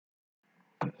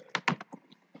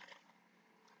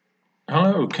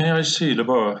Hello, KIC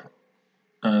Labora.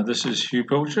 This is Hugh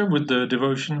Pilcher with the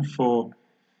devotion for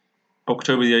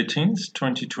October the 18th,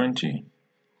 2020.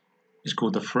 It's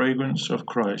called The Fragrance of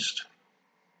Christ.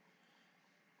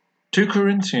 2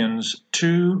 Corinthians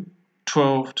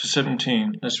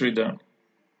 2:12-17. Let's read that.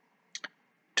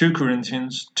 2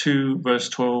 Corinthians 2, verse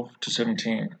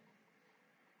 12-17.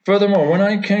 Furthermore, when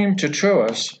I came to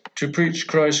Troas to preach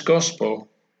Christ's gospel,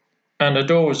 and a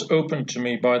door was opened to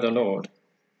me by the Lord,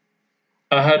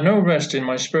 I had no rest in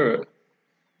my spirit,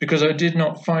 because I did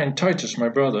not find Titus my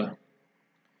brother.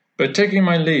 But taking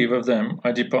my leave of them,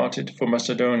 I departed for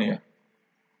Macedonia.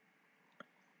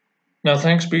 Now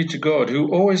thanks be to God,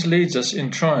 who always leads us in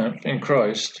triumph in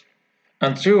Christ,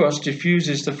 and through us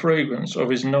diffuses the fragrance of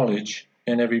his knowledge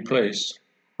in every place.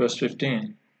 Verse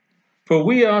 15. For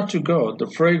we are to God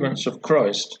the fragrance of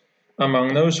Christ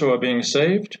among those who are being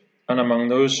saved and among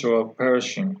those who are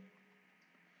perishing.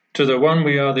 To the one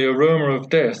we are the aroma of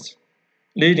death,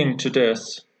 leading to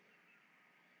death,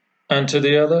 and to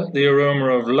the other the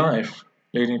aroma of life,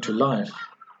 leading to life.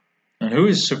 And who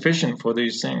is sufficient for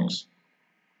these things?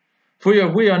 For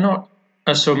we are not,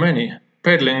 as so many,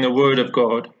 peddling the word of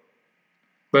God,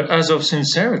 but as of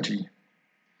sincerity,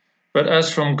 but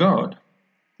as from God,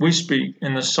 we speak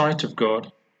in the sight of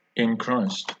God in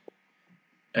Christ.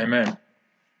 Amen.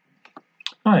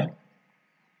 Hi.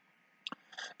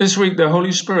 This week the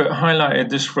Holy Spirit highlighted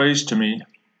this phrase to me,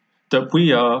 that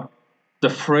we are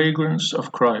the fragrance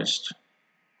of Christ.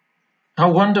 How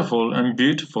wonderful and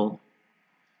beautiful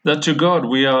that to God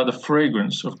we are the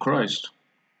fragrance of Christ.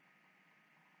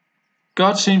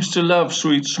 God seems to love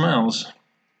sweet smells.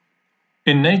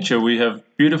 In nature we have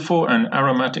beautiful and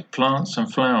aromatic plants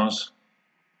and flowers.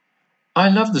 I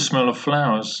love the smell of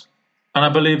flowers, and I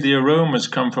believe the aromas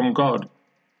come from God,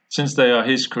 since they are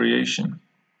His creation.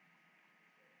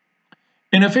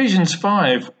 In Ephesians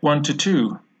 5,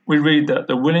 1-2, we read that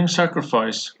the willing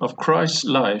sacrifice of Christ's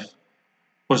life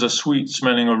was a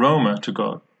sweet-smelling aroma to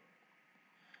God.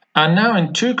 And now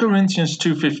in 2 Corinthians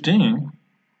 2:15,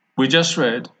 we just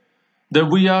read that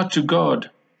we are to God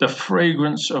the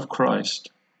fragrance of Christ.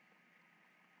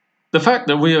 The fact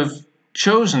that we have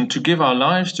chosen to give our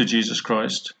lives to Jesus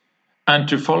Christ and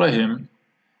to follow Him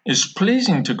is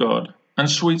pleasing to God and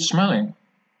sweet-smelling.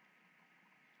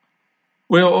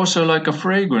 We are also like a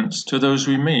fragrance to those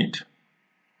we meet.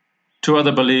 To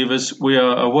other believers, we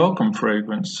are a welcome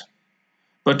fragrance.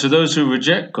 But to those who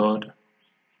reject God,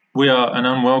 we are an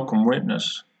unwelcome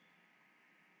witness.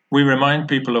 We remind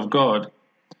people of God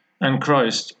and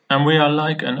Christ, and we are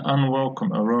like an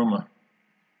unwelcome aroma.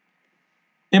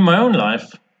 In my own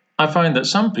life, I find that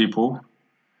some people,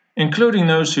 including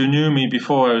those who knew me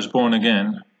before I was born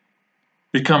again,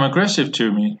 become aggressive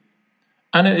to me,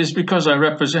 and it is because I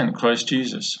represent Christ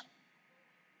Jesus.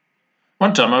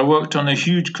 One time I worked on a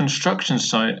huge construction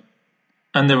site,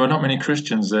 and there were not many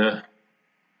Christians there.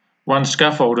 One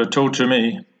scaffolder told to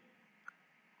me,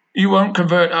 "You won't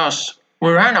convert us,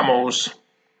 we're animals."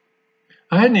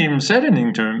 I hadn't even said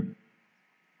anything to him.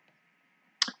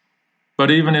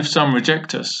 But even if some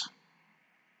reject us,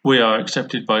 we are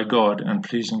accepted by God and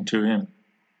pleasing to Him.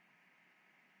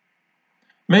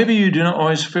 Maybe you do not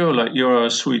always feel like you are a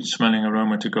sweet-smelling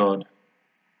aroma to God.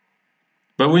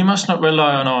 But we must not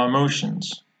rely on our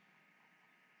emotions.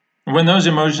 When those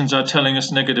emotions are telling us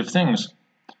negative things,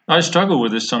 I struggle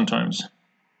with this sometimes.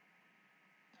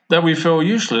 That we feel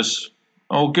useless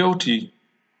or guilty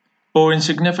or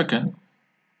insignificant.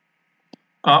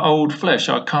 Our old flesh,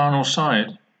 our carnal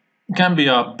side, can be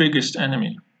our biggest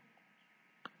enemy.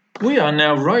 We are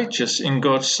now righteous in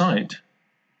God's sight.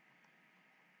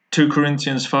 2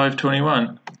 Corinthians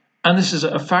 5:21, and this is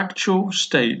a factual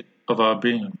state of our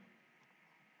being.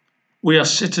 We are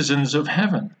citizens of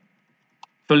heaven.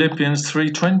 Philippians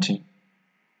 3:20.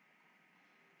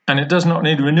 And it does not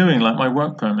need renewing like my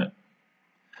work permit.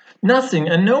 Nothing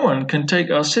and no one can take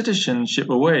our citizenship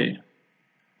away,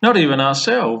 not even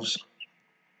ourselves.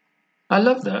 I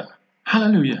love that.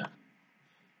 Hallelujah.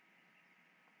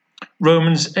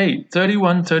 Romans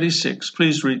 8:31-36.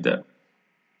 Please read that.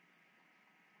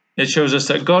 It shows us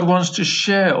that God wants to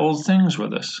share all things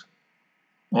with us.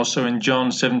 Also in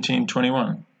John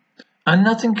 17:21. And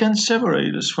nothing can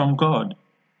separate us from God.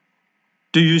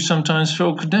 Do you sometimes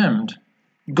feel condemned?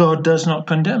 God does not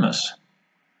condemn us.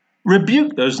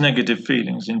 Rebuke those negative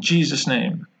feelings in Jesus'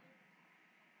 name.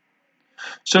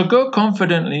 So go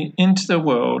confidently into the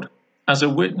world as a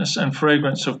witness and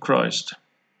fragrance of Christ,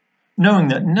 knowing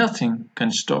that nothing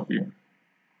can stop you.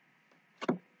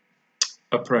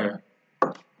 A prayer.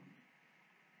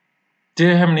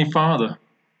 Dear Heavenly Father,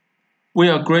 we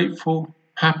are grateful,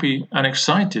 happy, and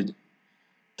excited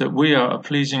that we are a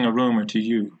pleasing aroma to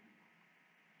you,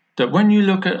 that when you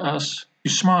look at us,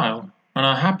 you smile and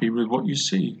are happy with what you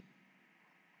see.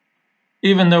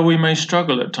 Even though we may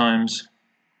struggle at times,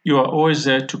 you are always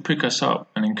there to pick us up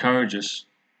and encourage us.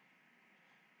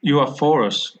 You are for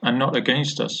us and not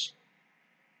against us.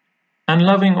 And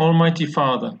loving Almighty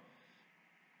Father,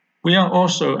 we are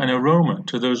also an aroma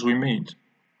to those we meet.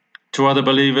 To other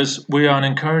believers, we are an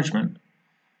encouragement,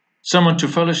 someone to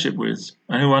fellowship with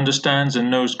and who understands and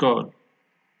knows God.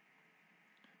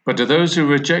 But to those who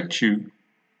reject you,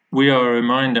 we are a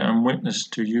reminder and witness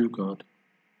to you, God.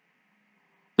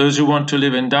 Those who want to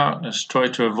live in darkness try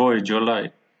to avoid your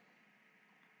light.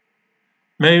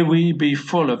 May we be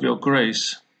full of your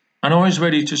grace and always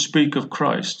ready to speak of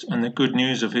Christ and the good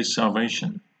news of his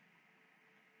salvation.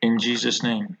 In Jesus'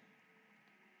 name,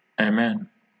 amen.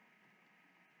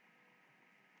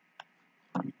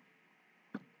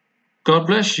 God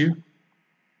bless you.